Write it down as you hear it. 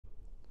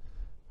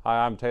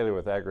Hi, I'm Taylor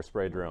with Agri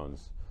Spray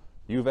Drones.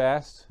 You've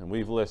asked and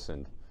we've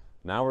listened.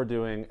 Now we're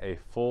doing a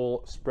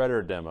full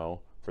spreader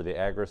demo for the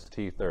Agras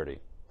T30.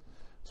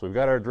 So we've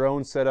got our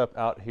drone set up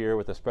out here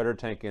with a spreader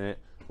tank in it.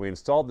 We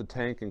installed the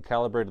tank and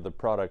calibrated the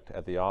product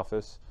at the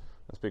office.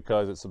 That's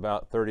because it's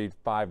about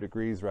 35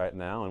 degrees right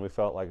now and we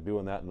felt like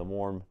doing that in the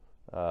warm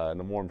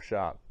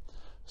shop.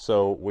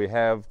 So we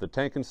have the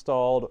tank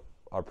installed,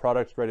 our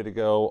product's ready to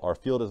go, our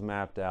field is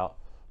mapped out.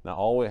 Now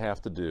all we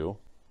have to do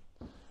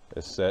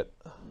is set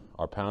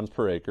our pounds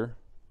per acre.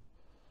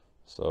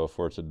 So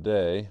for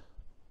today,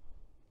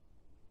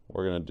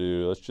 we're going to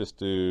do, let's just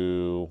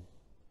do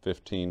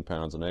 15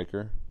 pounds an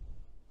acre.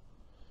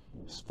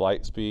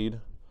 Flight speed,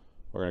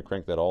 we're going to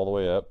crank that all the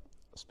way up.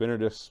 Spinner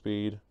disc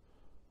speed,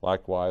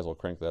 likewise, we'll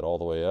crank that all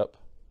the way up.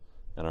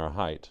 And our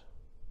height,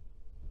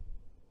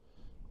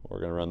 we're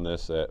going to run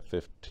this at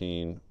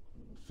 15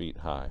 feet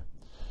high.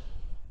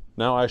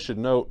 Now I should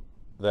note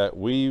that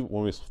when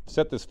we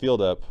set this field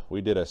up,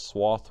 we did a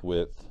swath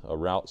width, a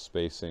route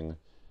spacing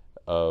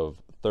of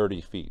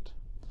 30 feet.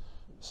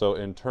 So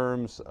in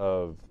terms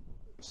of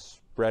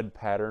spread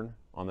pattern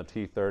on the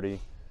T30,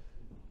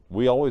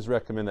 we always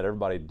recommend that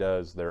everybody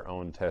does their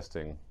own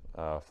testing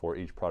for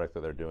each product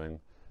that they're doing.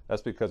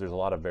 That's because there's a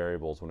lot of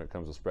variables when it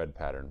comes to spread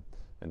pattern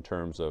in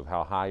terms of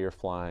how high you're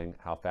flying,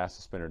 how fast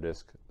the spinner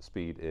disc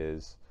speed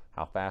is,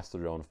 how fast the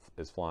drone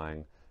is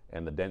flying,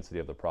 and the density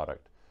of the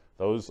product.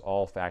 Those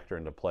all factor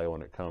into play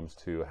when it comes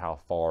to how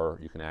far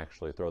you can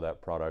actually throw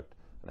that product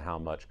and how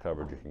much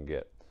coverage you can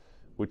get.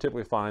 We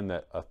typically find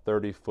that a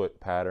 30-foot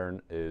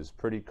pattern is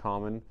pretty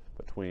common,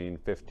 between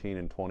 15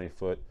 and 20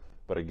 foot,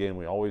 but again,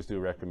 we always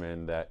do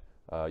recommend that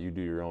you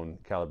do your own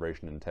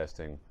calibration and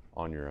testing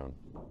on your own.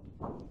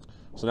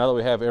 So now that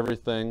we have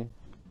everything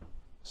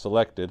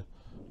selected,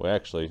 we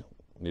actually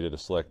needed to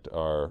select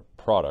our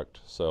product.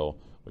 So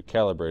we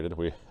calibrated,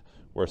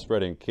 we're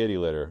spreading kitty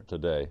litter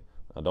today.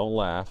 Now don't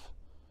laugh.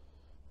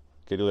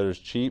 Kitty litter is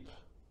cheap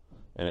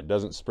and it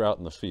doesn't sprout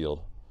in the field.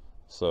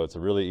 So it's a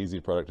really easy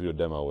product to do a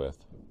demo with.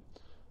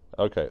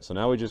 Okay, so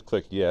now we just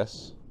click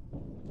yes.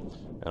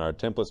 And our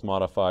template's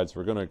modified, so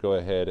we're going to go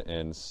ahead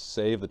and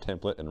save the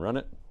template and run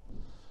it.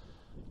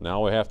 Now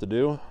all we have to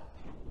do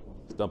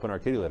is dump in our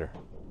kitty litter.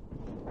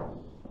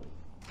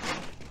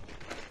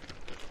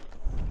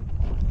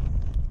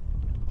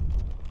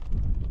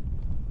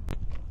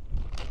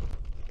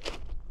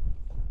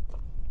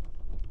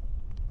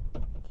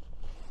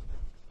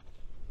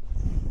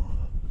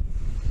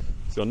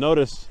 So you'll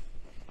notice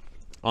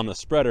on the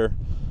spreader,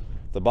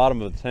 the bottom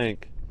of the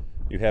tank,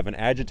 you have an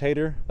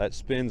agitator that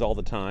spins all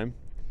the time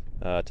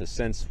to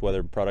sense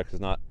whether product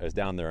is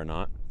down there or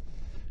not.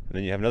 And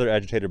then you have another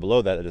agitator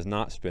below that is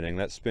not spinning.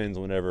 That spins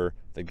whenever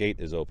the gate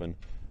is open.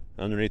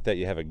 Underneath that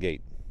you have a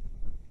gate.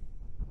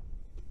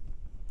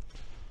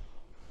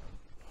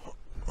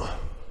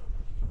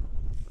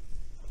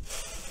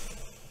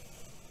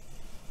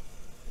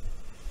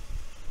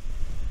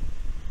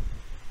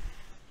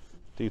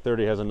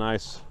 T30 has a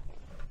nice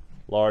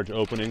large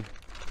opening.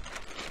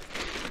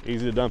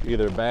 Easy to dump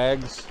either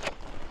bags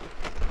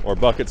or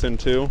buckets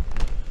into.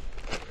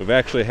 We've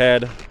actually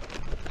had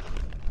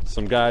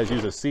some guys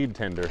use a seed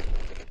tender.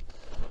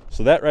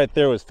 So that right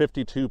there was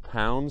 52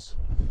 pounds.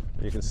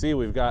 You can see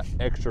we've got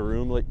extra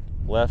room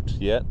left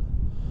yet.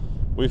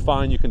 We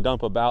find you can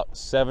dump about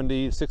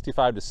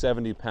 65 to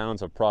 70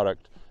 pounds of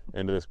product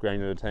into this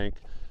granular tank.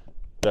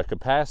 The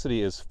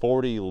capacity is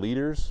 40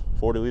 liters,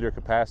 40 liter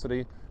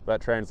capacity. That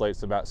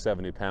translates to about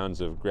 70 pounds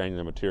of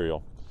granular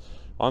material.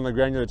 On the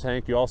granular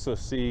tank, you also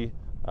see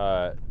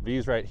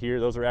these right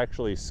here. Those are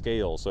actually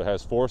scales. So it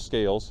has 4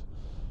 scales.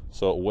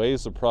 So it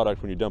weighs the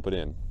product when you dump it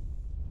in.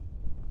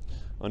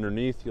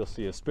 Underneath, you'll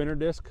see a spinner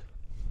disc.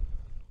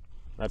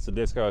 That's the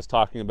disc I was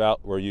talking about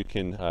where you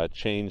can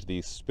change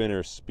the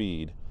spinner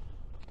speed.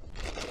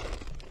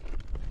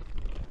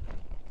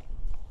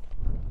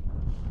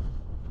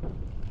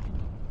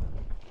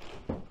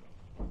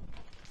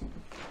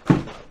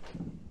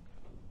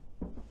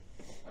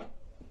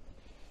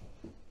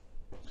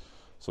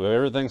 So we have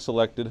everything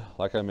selected,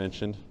 like I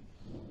mentioned.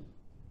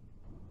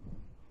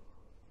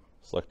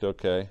 Select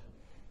OK.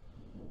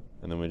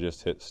 And then we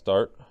just hit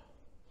start.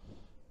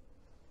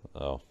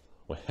 Oh,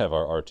 we have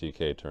our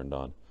RTK turned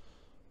on.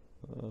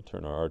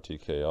 Turn our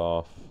RTK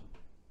off.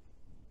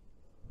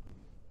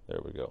 There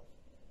we go.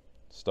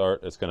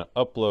 Start. It's going to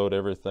upload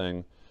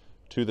everything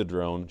to the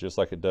drone, just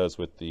like it does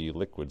with the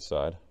liquid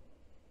side.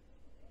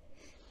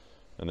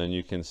 And then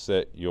you can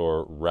set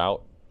your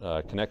route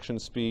connection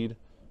speed.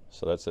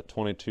 So that's at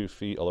 22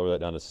 feet. I'll lower that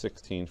down to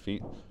 16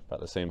 feet,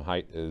 about the same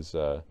height as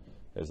the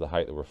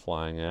height that we're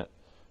flying at.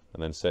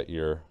 And then set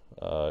your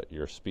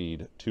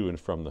speed to and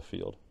from the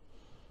field.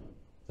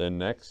 Then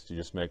next, you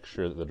just make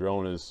sure that the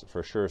drone is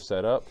for sure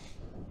set up.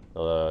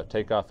 The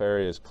takeoff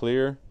area is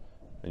clear,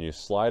 and you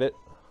slide it,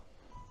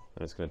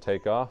 and it's going to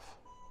take off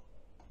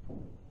and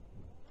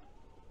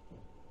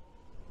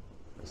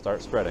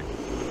start spreading.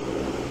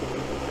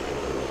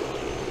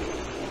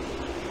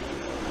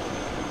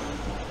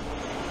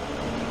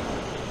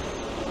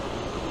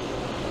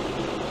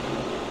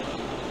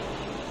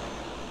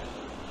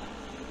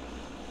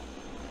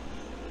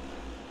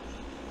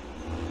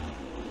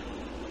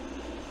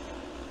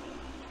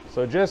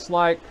 So just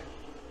like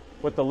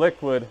with the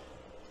liquid,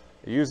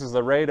 it uses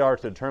the radar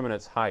to determine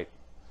its height.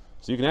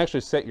 So you can actually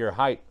set your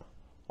height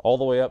all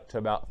the way up to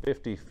about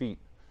 50 feet.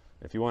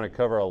 If you want to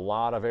cover a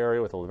lot of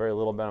area with a very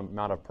little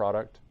amount of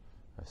product,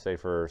 say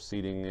for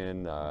seeding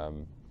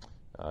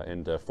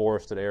into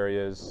forested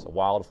areas,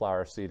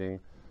 wildflower seeding,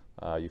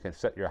 you can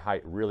set your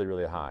height really,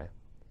 really high.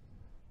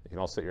 You can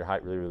also set your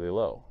height really, really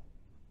low.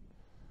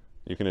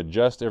 You can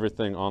adjust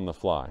everything on the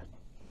fly,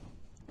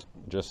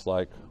 just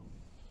like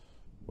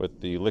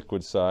with the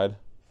liquid side.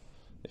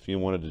 If you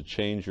wanted to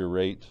change your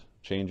rate,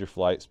 change your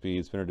flight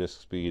speed, spinner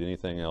disc speed,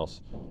 anything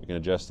else, you can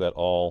adjust that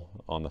all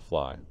on the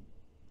fly.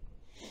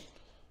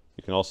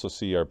 You can also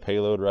see our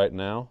payload right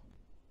now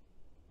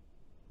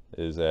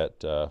is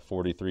at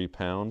 43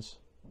 pounds.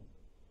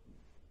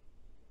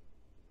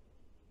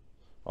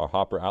 Our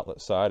hopper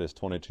outlet size is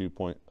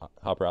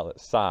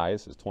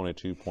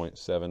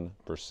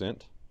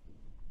 22.7%.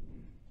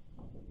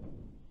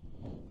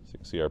 So you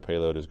can see our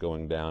payload is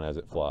going down as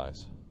it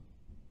flies.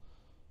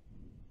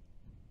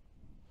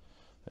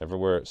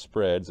 Everywhere it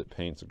spreads, it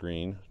paints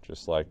green,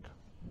 just like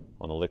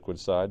on the liquid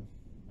side.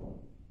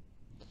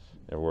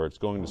 Everywhere it's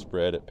going to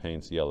spread, it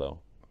paints yellow.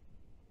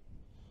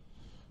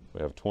 We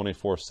have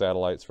 24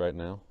 satellites right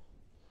now,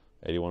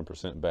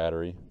 81%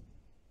 battery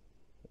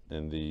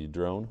in the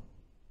drone.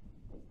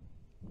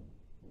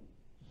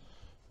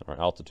 Our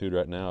altitude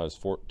right now is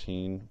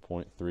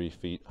 14.3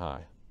 feet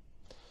high.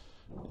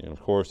 And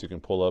of course, you can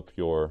pull up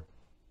your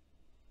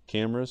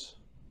cameras,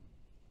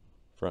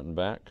 front and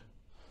back.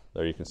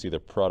 There you can see the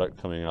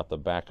product coming out the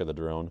back of the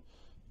drone.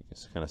 You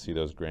can kind of see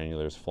those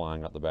granulars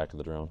flying out the back of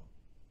the drone.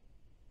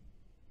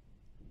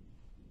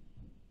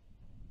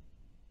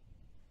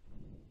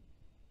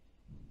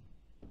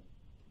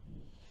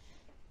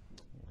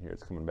 Here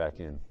it's coming back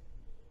in.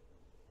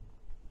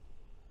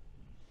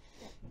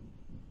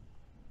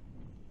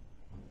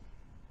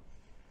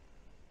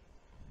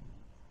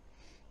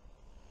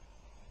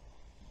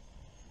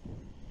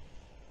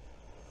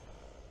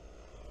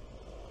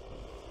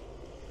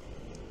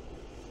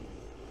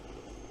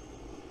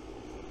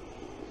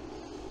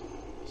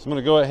 So I'm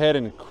going to go ahead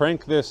and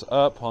crank this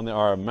up on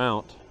our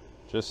mount,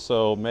 just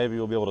so maybe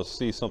you'll be able to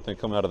see something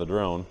come out of the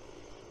drone.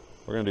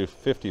 We're going to do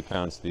 50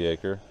 pounds to the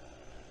acre.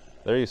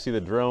 There you see the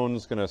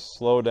drone's going to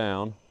slow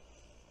down.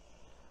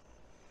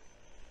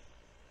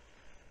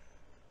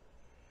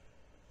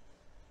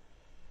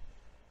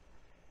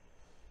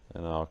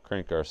 And I'll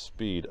crank our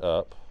speed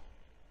up.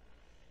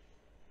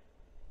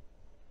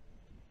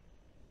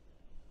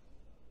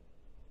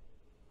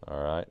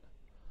 All right.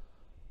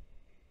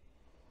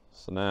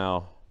 So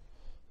now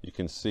you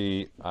can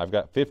see I've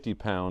got 50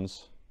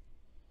 pounds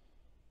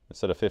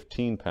instead of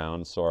 15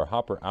 pounds, so our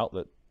hopper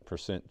outlet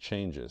percent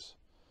changes.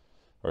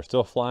 We're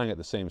still flying at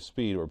the same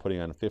speed, we're putting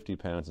on 50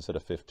 pounds instead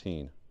of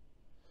 15.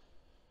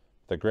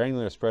 The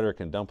granular spreader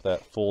can dump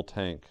that full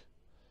tank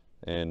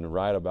in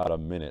right about a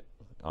minute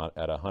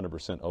at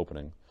 100%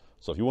 opening.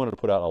 So if you wanted to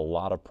put out a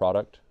lot of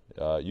product,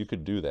 you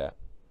could do that.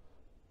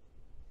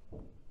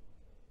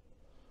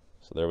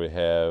 So there we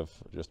have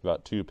just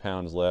about 2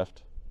 pounds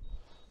left.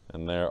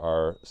 And there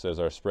says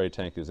our spray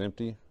tank is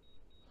empty.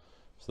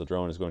 So the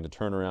drone is going to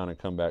turn around and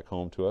come back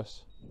home to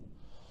us.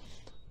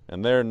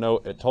 And there,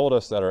 it told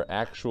us that our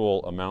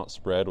actual amount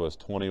spread was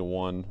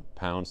 21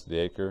 pounds to the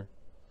acre.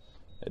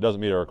 It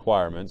doesn't meet our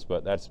requirements,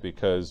 but that's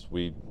because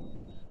we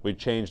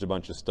changed a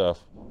bunch of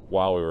stuff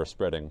while we were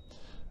spreading.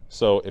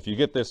 So if you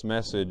get this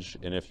message,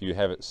 and if you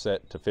have it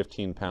set to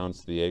 15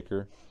 pounds to the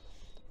acre,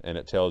 and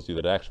it tells you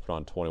that it actually put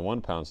on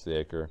 21 pounds to the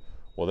acre,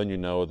 well then you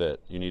know that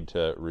you need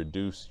to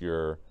reduce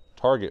your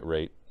target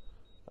rate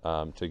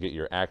to get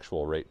your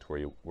actual rate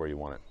to where you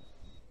want it.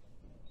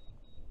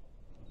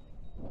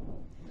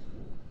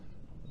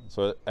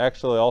 So it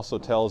actually also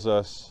tells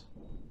us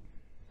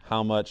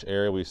how much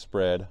area we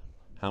spread,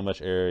 how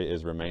much area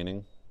is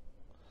remaining,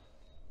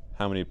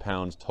 how many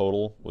pounds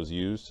total was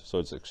used. So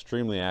it's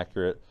extremely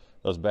accurate.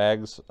 Those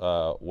bags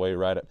weigh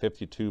right at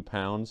 52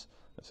 pounds.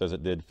 It says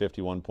it did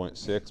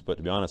 51.6, but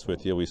to be honest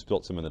with you, we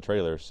spilt some in the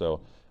trailer, so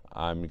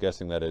I'm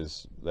guessing that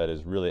is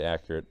really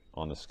accurate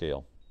on the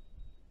scale.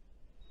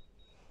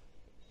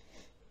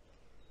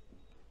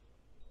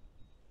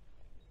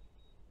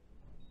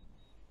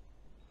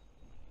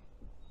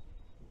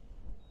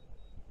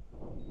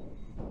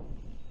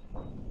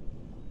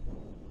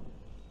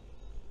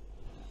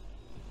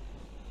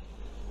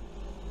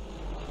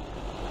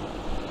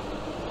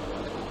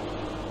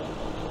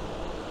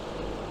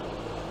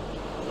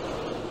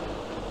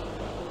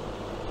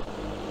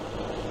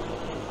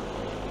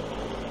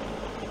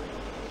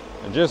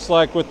 And just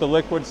like with the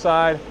liquid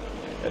side,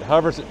 it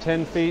hovers at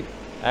 10 feet,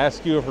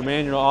 asks you for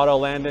manual auto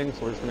landing,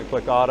 so we're just going to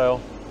click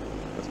auto.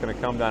 It's going to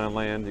come down and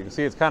land. You can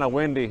see it's kind of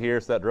windy here,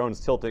 so that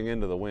drone's tilting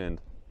into the wind.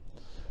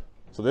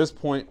 So at this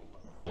point,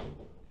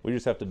 we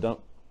just have to dump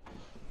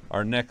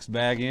our next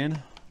bag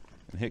in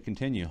and hit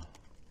continue.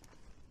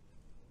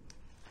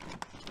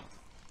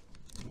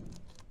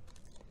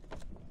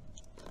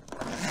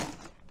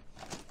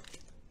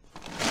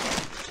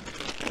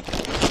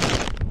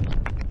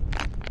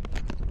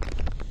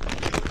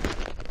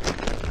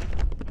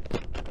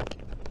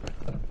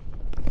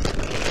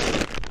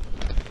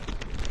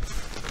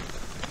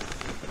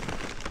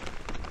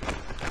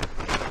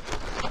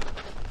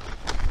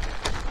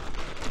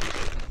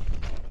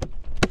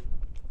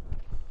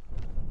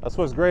 That's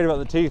what's great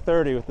about the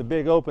T30 with the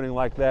big opening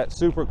like that.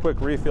 Super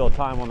quick refill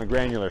time on the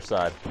granular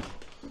side.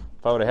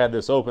 If I would have had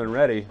this open and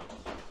ready,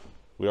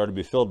 we'd already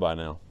be filled by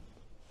now.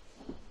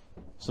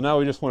 So now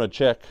we just want to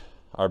check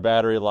our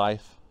battery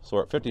life. So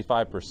we're at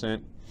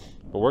 55%,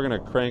 but we're going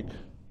to crank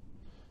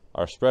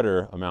our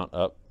spreader amount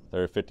up.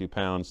 They're 50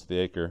 pounds to the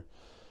acre.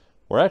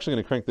 We're actually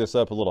going to crank this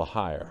up a little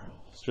higher,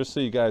 just so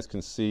you guys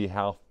can see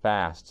how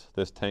fast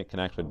this tank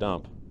can actually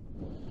dump.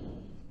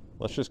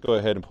 Let's just go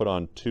ahead and put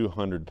on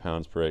 200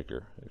 pounds per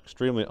acre.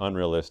 Extremely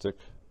unrealistic,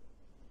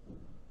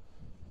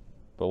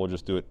 but we'll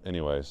just do it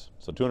anyways.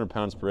 So 200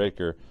 pounds per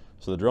acre.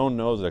 So the drone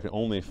knows that it can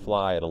only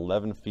fly at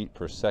 11 feet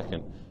per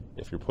second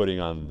if you're putting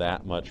on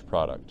that much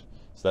product.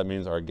 So that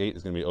means our gate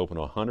is going to be open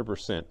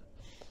 100%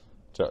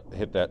 to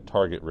hit that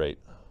target rate.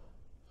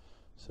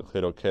 So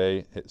hit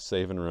OK, hit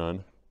save and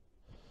run.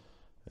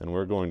 And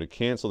we're going to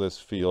cancel this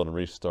field and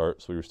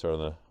restart. So we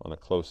restart on the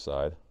close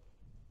side,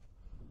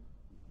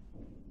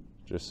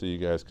 just so you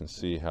guys can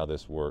see how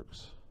this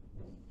works.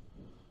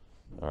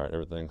 All right,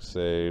 everything's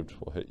saved.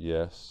 We'll hit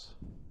yes.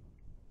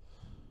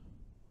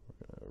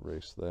 We're going to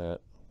erase that.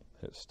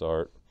 Hit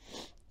start.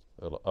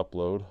 It'll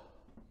upload.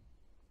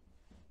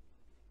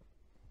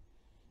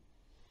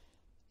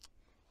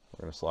 We're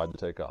going to slide to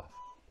take off.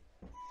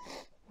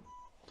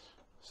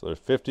 So there's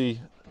 50. It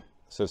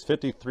says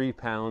 53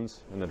 pounds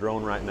in the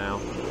drone right now.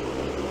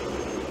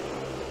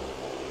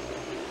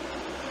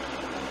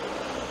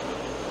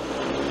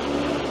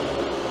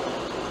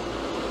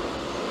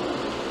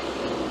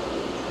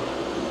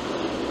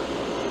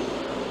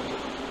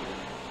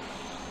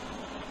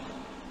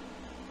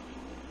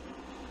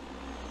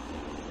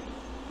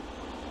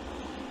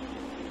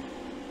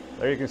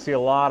 There you can see a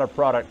lot of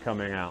product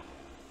coming out.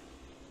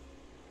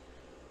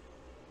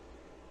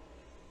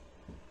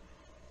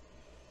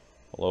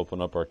 We'll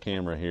open up our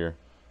camera here.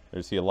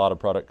 You see a lot of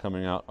product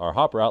coming out. Our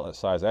hopper outlet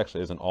size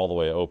actually isn't all the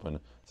way open.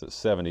 It's at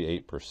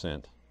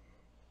 78%.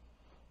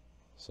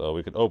 So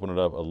we could open it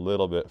up a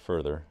little bit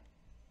further.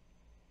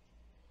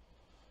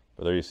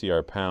 But there you see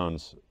our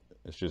pounds.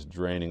 It's just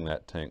draining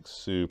that tank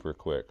super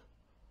quick.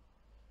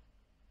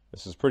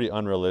 This is pretty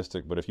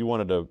unrealistic, but if you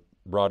wanted to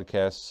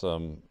broadcast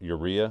some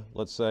urea,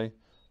 let's say,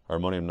 or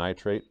ammonium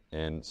nitrate,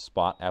 and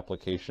spot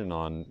application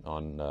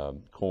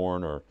on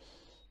corn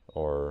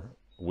or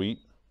wheat,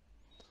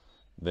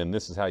 then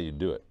this is how you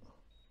do it.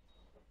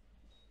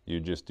 You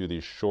just do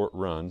these short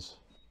runs,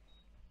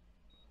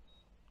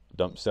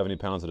 dump 70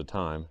 pounds at a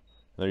time, and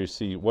there you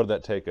see, what did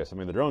that take us? I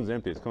mean, the drone's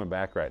empty, it's coming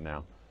back right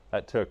now.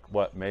 That took,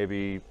 what,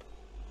 maybe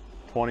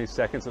 20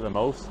 seconds at the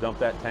most to dump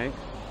that tank.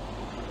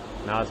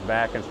 Now it's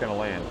back and it's gonna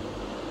land.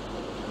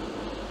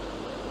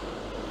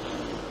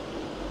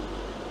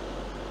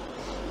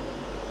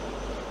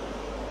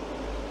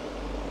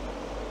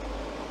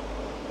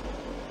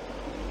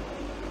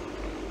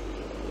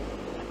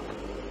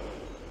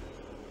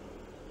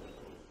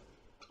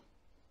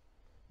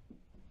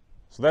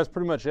 So that's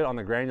pretty much it on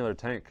the granular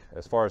tank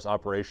as far as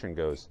operation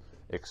goes.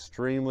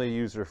 Extremely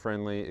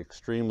user-friendly,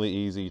 extremely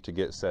easy to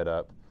get set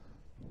up.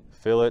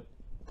 Fill it,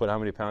 put how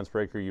many pounds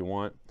per acre you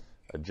want,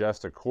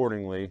 adjust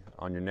accordingly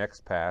on your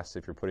next pass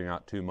if you're putting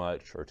out too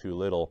much or too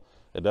little.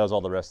 It does all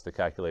the rest of the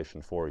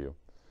calculation for you.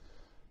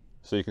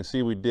 So you can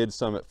see we did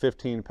some at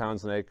 15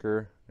 pounds an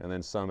acre and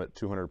then some at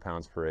 200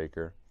 pounds per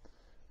acre.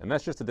 And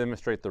that's just to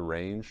demonstrate the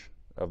range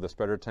of the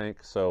spreader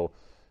tank. So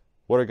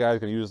what are guys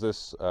going to use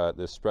this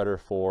spreader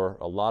for?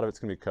 A lot of it's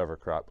going to be cover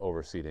crop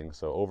overseeding.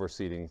 So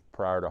overseeding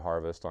prior to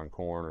harvest on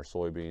corn or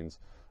soybeans,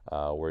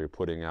 where you're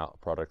putting out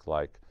product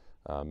like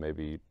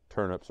maybe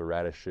turnips or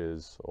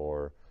radishes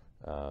or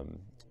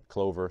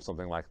clover,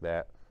 something like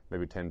that,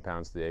 maybe 10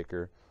 pounds to the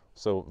acre.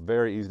 So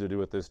very easy to do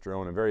with this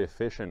drone and very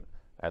efficient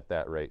at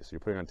that rate. So you're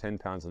putting on 10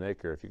 pounds an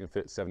acre. If you can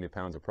fit 70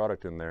 pounds of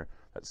product in there,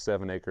 that's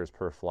 7 acres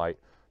per flight.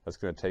 That's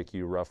going to take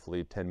you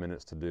roughly 10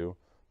 minutes to do.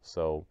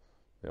 So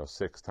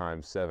 6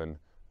 times 7,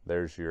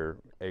 there's your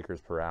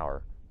acres per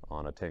hour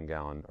on a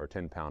 10-gallon or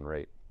 10-pound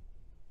rate.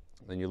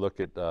 Then you look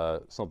at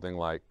something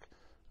like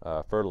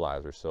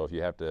fertilizer. So if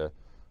you have to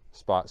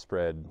spot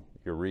spread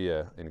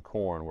urea in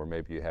corn, where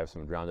maybe you have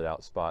some drowned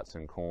out spots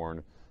in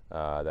corn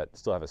that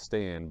still have a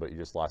stand, but you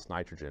just lost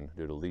nitrogen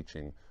due to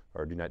leaching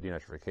or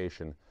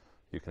denitrification,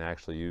 you can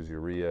actually use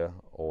urea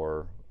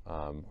or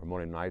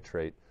ammonium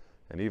nitrate.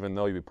 And even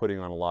though you'd be putting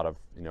on a lot of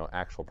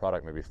actual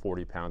product, maybe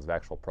 40 pounds of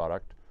actual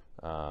product,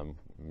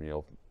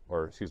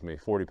 or excuse me,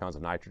 40 pounds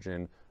of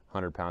nitrogen,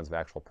 100 pounds of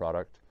actual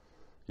product,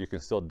 you can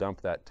still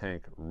dump that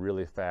tank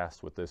really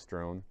fast with this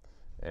drone.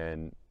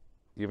 And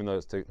even though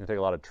it's going to take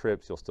a lot of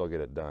trips, you'll still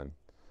get it done.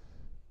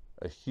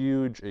 A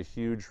huge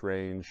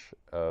range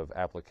of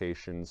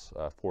applications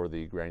for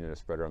the granular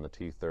spreader on the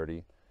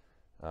T30.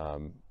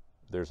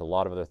 There's a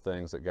lot of other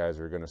things that guys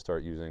are going to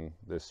start using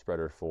this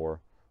spreader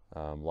for.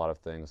 A lot of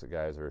things that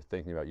guys are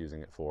thinking about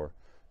using it for.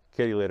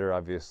 Kitty litter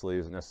obviously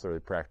isn't necessarily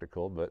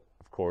practical, but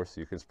of course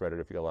you can spread it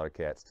if you got a lot of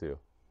cats too.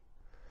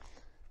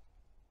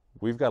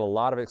 We've got a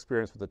lot of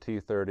experience with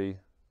the T30,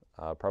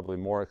 probably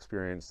more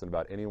experience than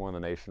about anyone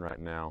in the nation right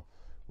now.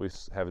 We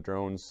have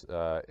drones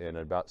in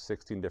about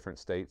 16 different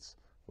states.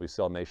 We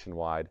sell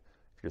nationwide.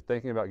 If you're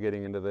thinking about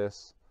getting into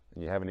this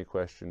and you have any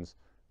questions,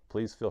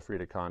 please feel free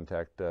to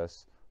contact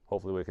us.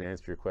 Hopefully we can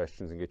answer your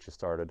questions and get you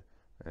started,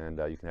 and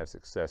you can have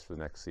success for the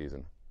next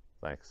season.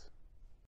 Thanks.